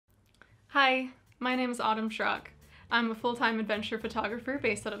Hi, my name is Schrock. I'm a full-time adventure photographer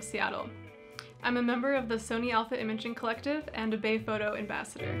based out of Seattle. I'm a member of the Sony Alpha Imaging Collective and a Bay Photo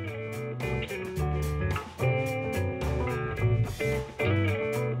ambassador.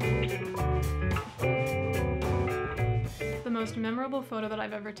 The most memorable photo that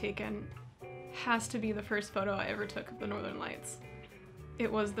I've ever taken has to be the first photo I ever took of the Northern Lights.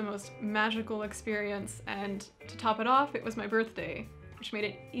 It was the most magical experience, and to top it off, it was my birthday, which made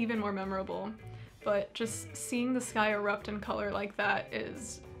it even more memorable. But just seeing the sky erupt in color like that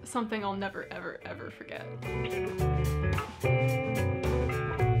is something I'll never, ever, ever forget.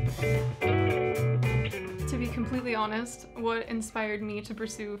 To be completely honest, what inspired me to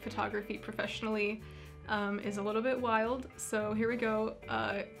pursue photography professionally is a little bit wild, so here we go.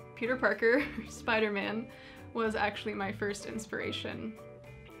 Peter Parker, Spiderman, was actually my first inspiration.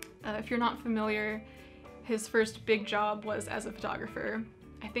 If you're not familiar, his first big job was as a photographer.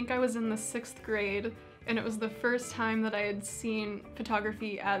 I think I was in the 6th grade, and it was the first time that I had seen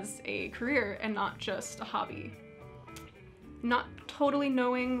photography as a career and not just a hobby. Not totally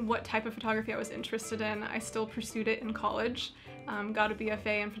knowing what type of photography I was interested in, I still pursued it in college, got a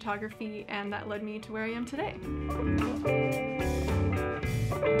BFA in photography, and that led me to where I am today.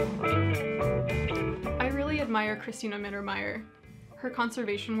 I really admire Christina Mittermeier. Her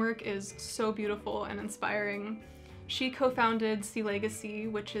conservation work is so beautiful and inspiring. She co-founded Sea Legacy,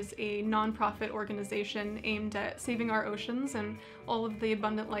 which is a non-profit organization aimed at saving our oceans and all of the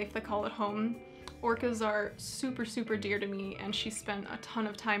abundant life that call it home. Orcas are super, super dear to me, and she spent a ton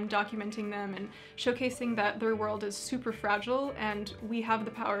of time documenting them and showcasing that their world is super fragile and we have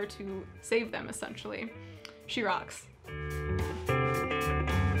the power to save them, essentially. She rocks.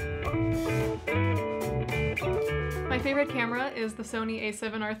 My favorite camera is the Sony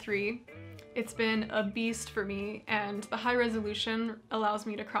a7R III. It's been a beast for me, and the high resolution allows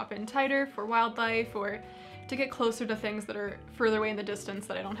me to crop in tighter for wildlife or to get closer to things that are further away in the distance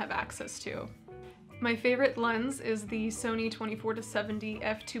that I don't have access to. My favorite lens is the Sony 24-70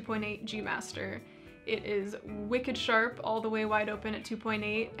 f2.8 G Master. It is wicked sharp all the way wide open at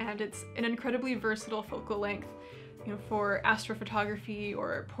 2.8, and it's an incredibly versatile focal length, for astrophotography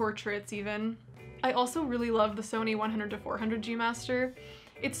or portraits even. I also really love the Sony 100-400 G Master.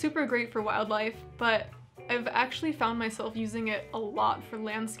 It's super great for wildlife, but I've actually found myself using it a lot for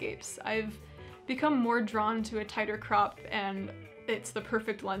landscapes. I've become more drawn to a tighter crop, and it's the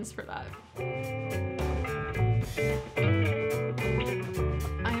perfect lens for that.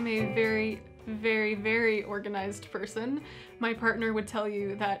 I'm a very, very, very organized person. My partner would tell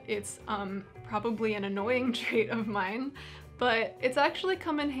you that it's probably an annoying trait of mine, but it's actually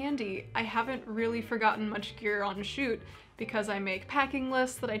come in handy. I haven't really forgotten much gear on shoot because I make packing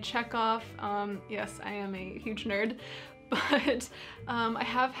lists that I check off. Yes, I am a huge nerd, but I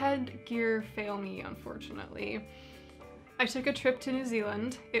have had gear fail me, unfortunately. I took a trip to New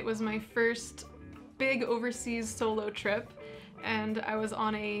Zealand. It was my first big overseas solo trip, and I was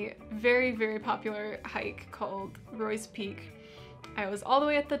on a very, very popular hike called Roy's Peak. I was all the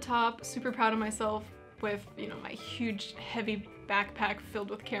way at the top, super proud of myself with, my huge, heavy backpack filled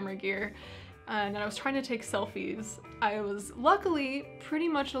with camera gear, and I was trying to take selfies. I was luckily pretty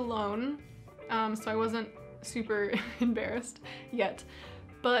much alone, so I wasn't super embarrassed yet,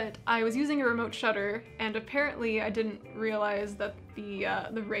 but I was using a remote shutter, and apparently I didn't realize that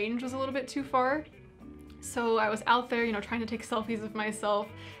the range was a little bit too far. So I was out there, trying to take selfies of myself,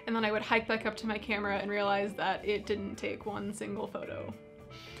 and then I would hike back up to my camera and realize that it didn't take one single photo.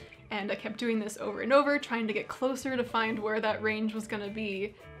 And I kept doing this over and over, trying to get closer to find where that range was gonna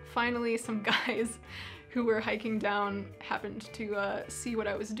be. Finally, some guys who were hiking down happened to see what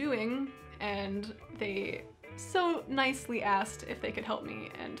I was doing, and they so nicely asked if they could help me,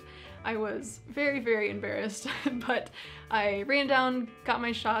 and I was very, very embarrassed, but I ran down, got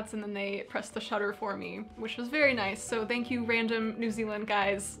my shots, and then they pressed the shutter for me, which was very nice. So thank you, random New Zealand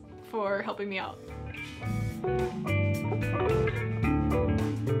guys, for helping me out.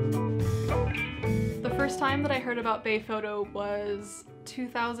 The first time that I heard about Bay Photo was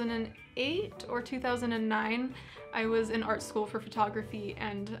 2008 or 2009. I was in art school for photography,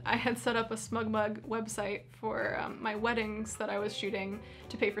 and I had set up a SmugMug website for my weddings that I was shooting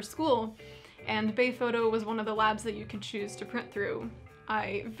to pay for school, and Bay Photo was one of the labs that you could choose to print through.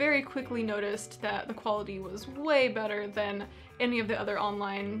 I very quickly noticed that the quality was way better than any of the other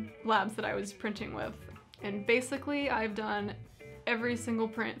online labs that I was printing with, and basically I've done every single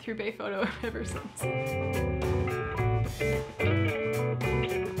print through Bay Photo ever since.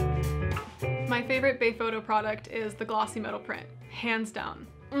 My favorite Bay Photo product is the glossy metal print, hands down.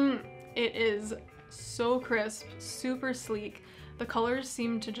 It is so crisp, super sleek. The colors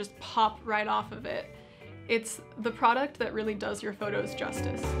seem to just pop right off of it. It's the product that really does your photos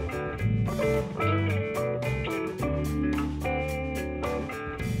justice.